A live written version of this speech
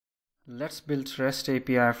Let's build REST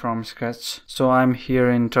API from scratch. So I'm here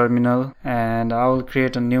in terminal and I will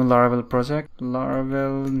create a new Laravel project.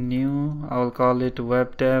 Laravel new, I will call it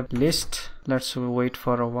web dev list. Let's wait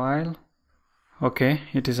for a while. Okay,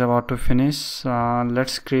 it is about to finish.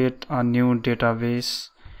 Let's create a new database.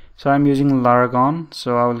 So I'm using Laravel,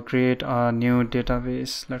 so I will create a new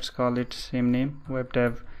database. Let's call it same name, web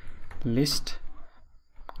dev list.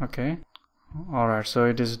 Okay. Alright, so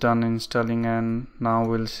it is done installing, and now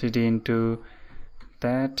we'll cd into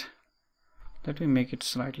that. Let me make it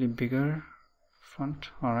slightly bigger font.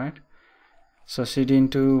 Alright, so cd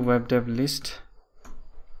into web dev list,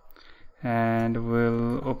 and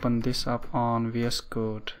we'll open this up on VS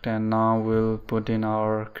Code, and now we'll put in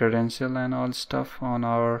our credential and all stuff on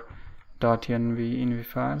our .env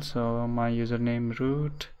file. So my username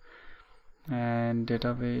root and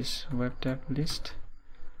database web dev list.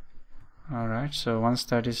 Alright, so once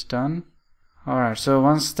that is done, next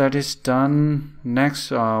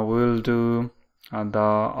we'll do the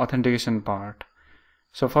authentication part.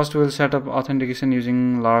 So first we'll set up authentication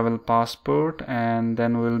using Laravel passport, and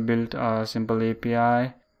then we'll build a simple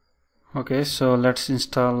API. Okay, so let's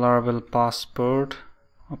install Laravel passport.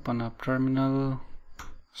 Open up terminal.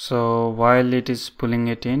 So while it is pulling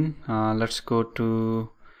it in, let's go to,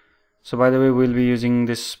 so by the way, we'll be using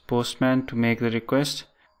this Postman to make the request.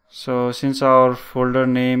 So since our folder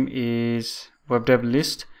name is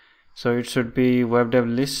webdevlist, so it should be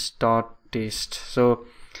webdevlist.test. So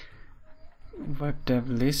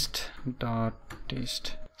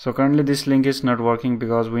webdevlist.test. So currently this link is not working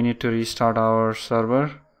because we need to restart our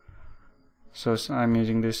server. So I'm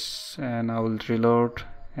using this, and I will reload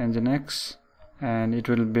Nginx, and it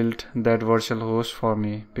will build that virtual host for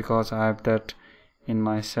me because I have that in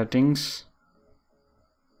my settings.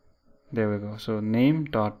 There we go. So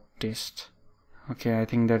name.test. Okay, I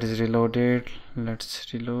think that is reloaded. Let's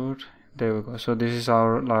reload. There we go. So this is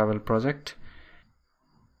our Laravel project.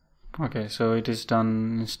 Okay, so it is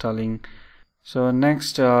done installing. So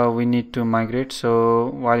next we need to migrate. So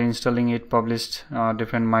while installing, it published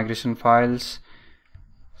different migration files.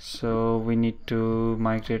 So we need to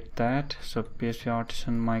migrate that. So PHP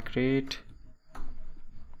artisan migrate.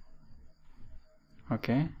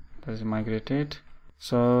 Okay, that is migrated.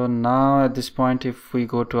 So now at this point, if we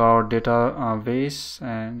go to our database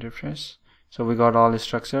and refresh, so we got all the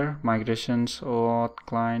structure, migrations, auth,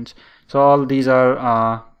 clients. So all these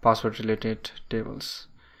are password related tables.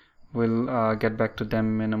 We'll get back to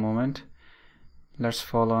them in a moment. Let's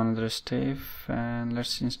follow another step and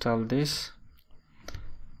let's install this.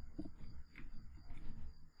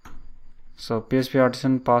 So PHP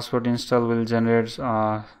artisan password install will generate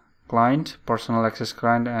client, personal access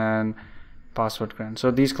client, and password client.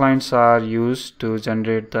 So these clients are used to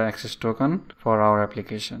generate the access token for our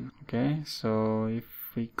application. Okay, so if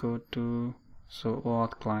we go to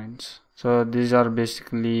auth clients, so these are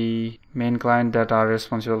basically main client that are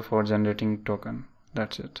responsible for generating token.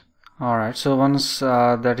 That's it. Alright, so once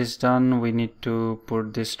that is done, we need to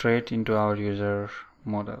put this straight into our user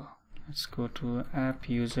model. Let's go to app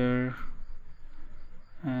user,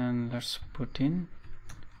 and let's put in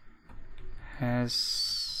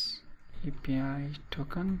has API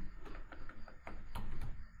token,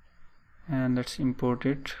 and let's import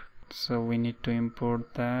it. So we need to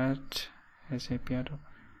import that as API token.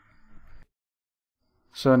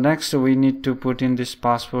 So next we need to put in this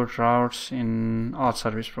passport routes in auth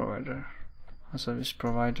service provider.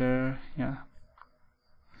 Yeah.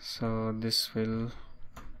 So this will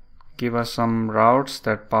give us some routes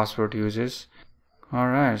that password uses.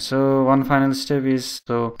 Alright, so one final step is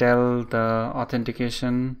to tell the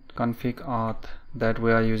authentication config auth that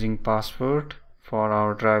we are using passport for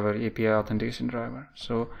our driver, API authentication driver.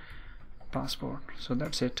 So passport. So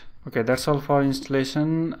that's it. Okay, that's all for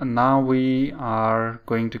installation. Now we are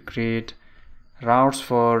going to create routes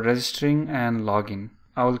for registering and login.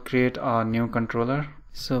 I will create a new controller.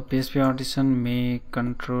 So PHP artisan make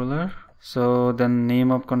controller. So the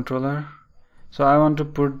name of controller. So I want to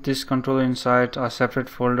put this controller inside a separate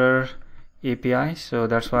folder, API. So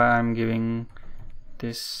that's why I'm giving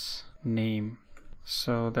this name.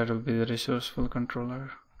 So that will be the resourceful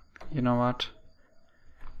controller. You know what?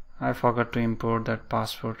 I forgot to import that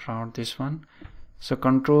passport route, this one. So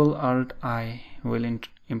Control-Alt-I will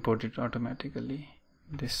import it automatically.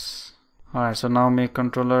 This. Alright, so now make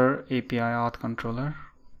controller API auth controller.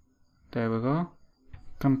 There we go.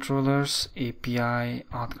 Controllers API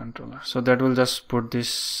auth controller. So that will just put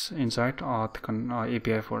this inside auth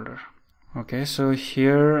API folder. Okay, so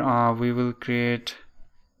here we will create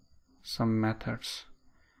some methods.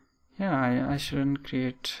 Yeah, I shouldn't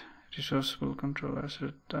create resourceful controller,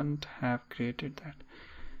 shouldn't have created that.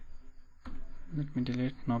 let me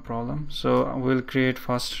delete, no problem. So we'll create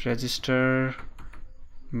first register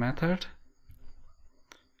method,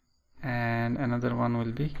 and another one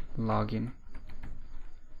will be login.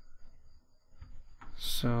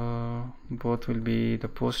 So both will be the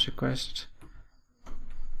post request.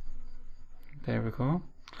 There we go.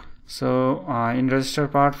 So in register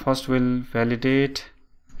part, first we'll validate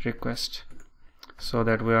request, so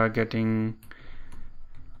that we are getting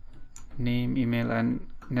name, email, and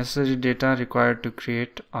necessary data required to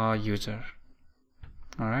create a user.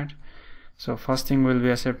 Alright, so first thing we'll be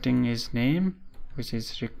accepting is name, which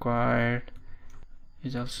is required,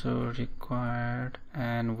 is also required,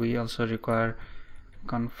 and we also require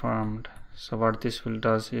confirmed. So what this will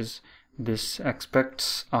does is this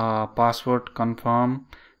expects a password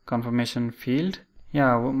confirmation field.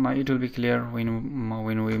 Yeah, it will be clear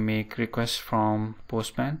when we make requests from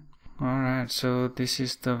Postman. Alright, so this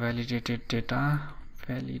is the validated data.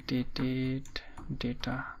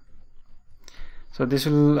 So this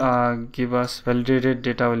will give us validated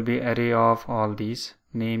data will be array of all these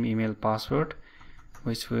name, email, password,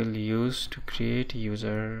 which we'll use to create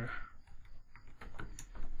user.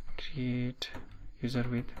 Create user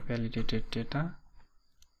with validated data.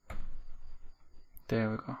 There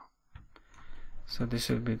we go. So this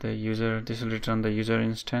will be the user, this will return the user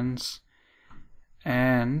instance,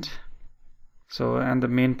 and the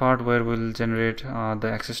main part where we'll generate the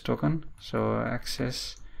access token. So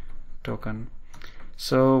access token,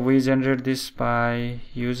 so we generate this by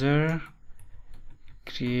user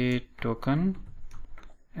create token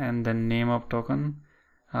and then name of token.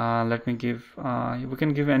 Let me give, we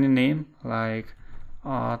can give any name like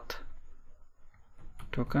auth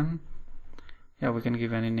token. Yeah, we can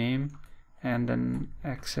give any name, and then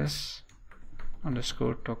access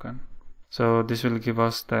underscore token. So this will give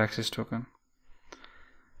us the access token.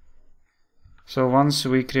 So once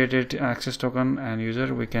we created access token and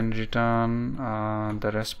user, we can return the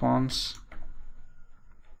response.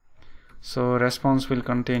 So response will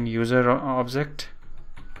contain user object.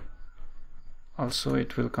 Also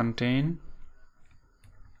it will contain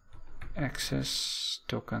access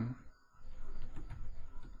token.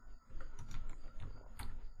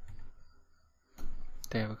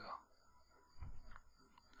 There we go.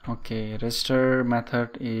 Okay, register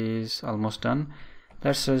method is almost done.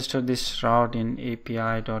 Let's register this route in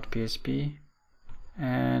api.php,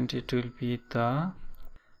 and it will be the,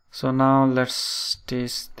 so now let's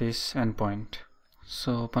test this endpoint.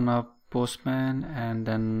 So open up Postman and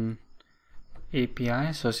then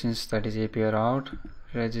API. So since that is API route,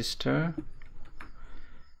 register,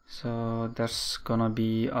 so that's gonna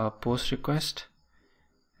be a post request,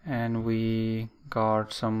 and we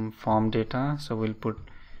got some form data, so we'll put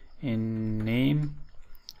in name,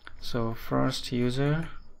 so first user,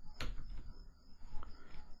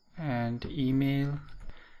 and email.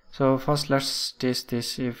 So first let's test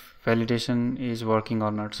this if validation is working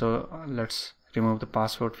or not. So let's remove the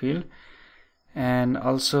password field, and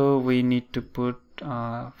also we need to put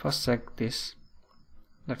first check this.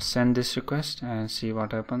 Let's send this request and see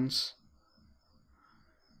what happens.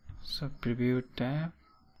 So preview tab.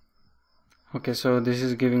 Okay, so this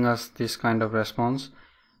is giving us this kind of response.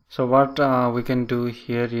 So what we can do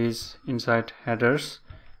here is inside headers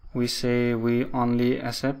we say we only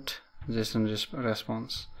accept JSON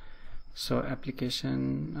response. So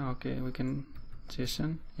application, okay, we can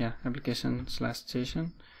JSON, yeah,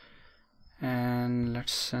 application/JSON, and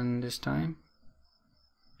let's send this time.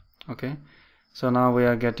 Okay, so now we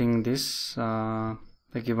are getting this the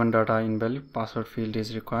given data invalid, password field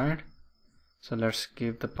is required. So let's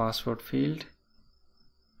give the password field,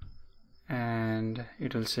 and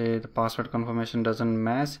it will say the password confirmation doesn't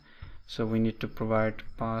match, so we need to provide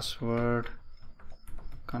password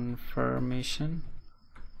confirmation,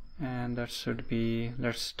 and that should be,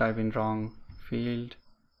 let's type in wrong field,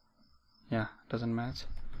 yeah, doesn't match,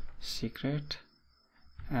 secret,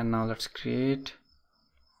 and now let's create.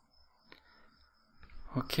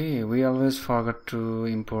 Okay, we always forgot to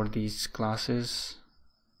import these classes.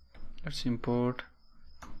 Let's import,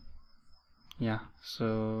 yeah,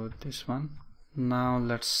 so this one. Now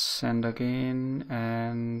let's send again,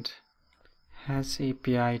 and has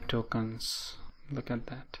API tokens, look at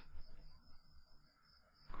that.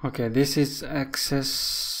 Okay, this is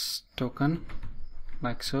access token,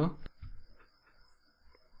 like so.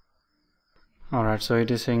 Alright, so it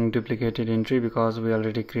is saying duplicated entry because we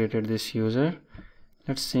already created this user.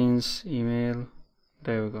 Let's change email,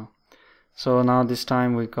 there we go. So now this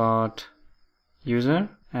time we got user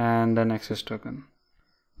and then access token.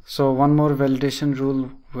 So one more validation rule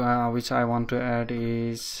which I want to add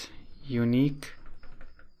is unique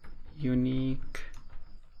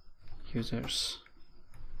users.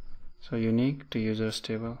 So unique to users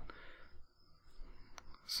table,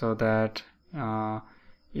 so that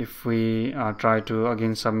if we try to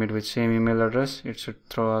again submit with same email address, it should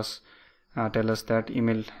throw us tell us that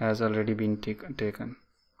email has already been taken.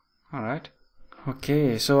 All right.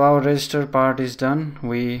 Okay, so our register part is done.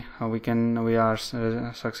 We are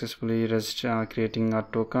successfully creating a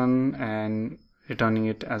token and returning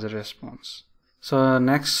it as a response. So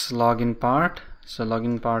next, login part. So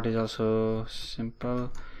login part is also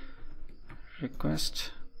simple.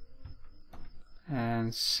 Request,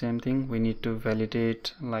 and same thing, we need to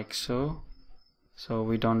validate like so. So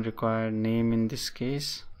we don't require name in this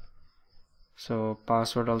case. So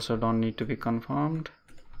password also don't need to be confirmed,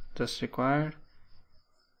 just required.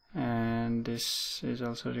 And this is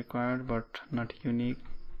also required but not unique,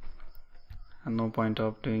 and no point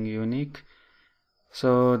of doing unique.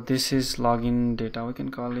 So this is login data, we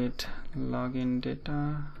can call it login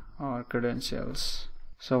data or credentials.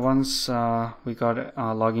 So once we got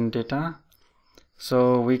login data,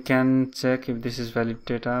 so we can check if this is valid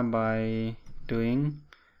data by doing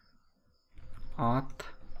auth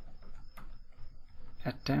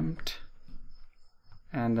attempt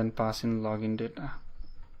and then pass in login data.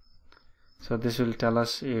 So this will tell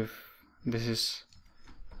us if this is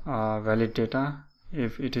valid data.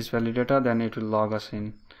 If it is valid data, then it will log us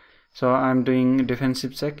in. So I'm doing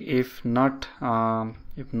defensive check. If not a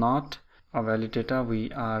valid data, we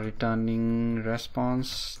are returning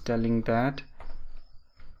response telling that.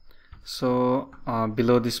 So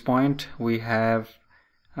below this point we are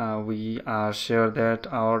sure that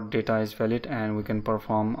our data is valid and we can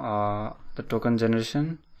perform the token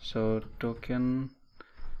generation. So token,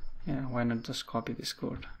 yeah, why not just copy this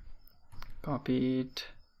code, copy it,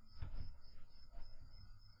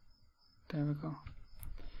 there we go.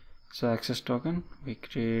 So access token, we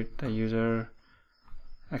create the user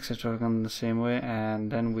access token the same way, and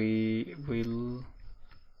then we will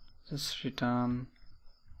just return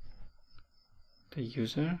the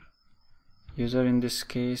user. User in this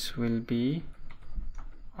case will be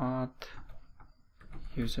auth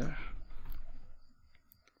user.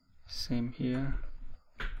 Same here.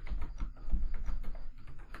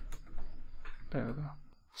 There we go.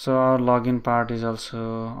 So our login part is also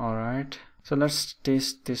alright. So let's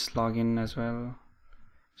test this login as well.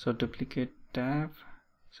 So duplicate tab.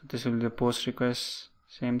 So this will be the post request,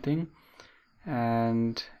 same thing.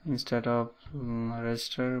 And instead of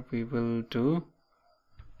register, we'll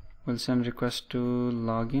send request to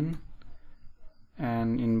login,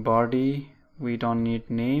 and in body we don't need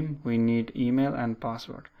name, we need email and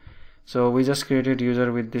password. So we just created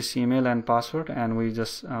user with this email and password, and we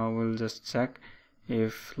just will just check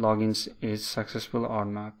if login is successful or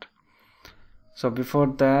not. So before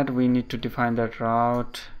that we need to define that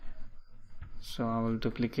route. So I will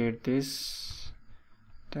duplicate this,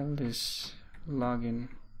 tell this login,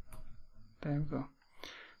 there we go.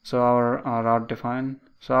 So our route defined.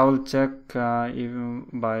 So I will check even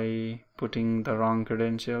by putting the wrong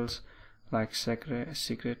credentials like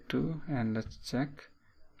secret2, and let's check.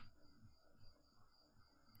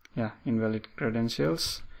 Yeah, invalid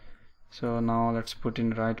credentials. So now let's put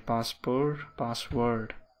in right password.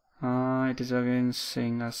 It is again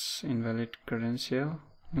saying us invalid credential.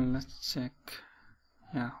 Let's check.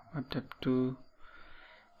 Yeah, webdev2.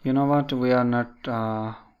 You know what, we are not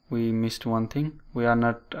we missed one thing. We are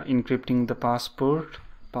not encrypting the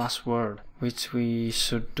password, which we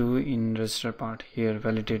should do in register part. Here,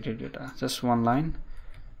 validated data, just one line.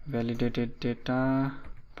 Validated data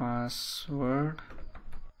password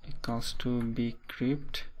equals to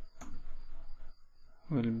bcrypt,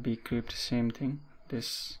 will bcrypt, same thing.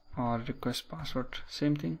 This, or request password,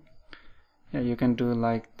 same thing. Yeah, you can do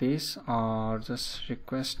like this, or just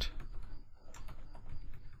request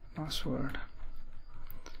password.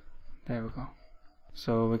 There we go.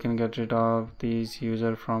 So we can get rid of these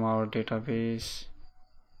user from our database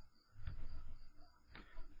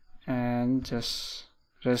and just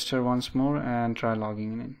register once more and try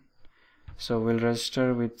logging in. So we'll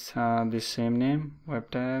register with the same name,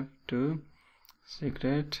 webdev2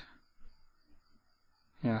 secret.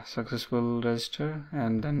 Yeah, successful register,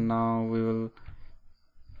 and then now we will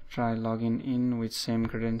try logging in with same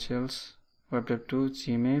credentials, webdev2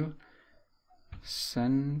 gmail,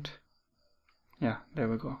 send. Yeah, there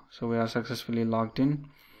we go. So we are successfully logged in,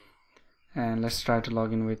 and let's try to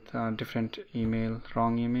log in with different email,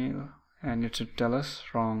 wrong email, and it should tell us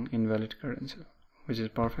wrong, invalid credential, which is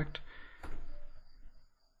perfect.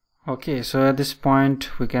 Okay, so at this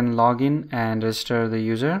point we can log in and register the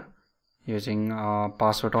user using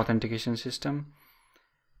password authentication system.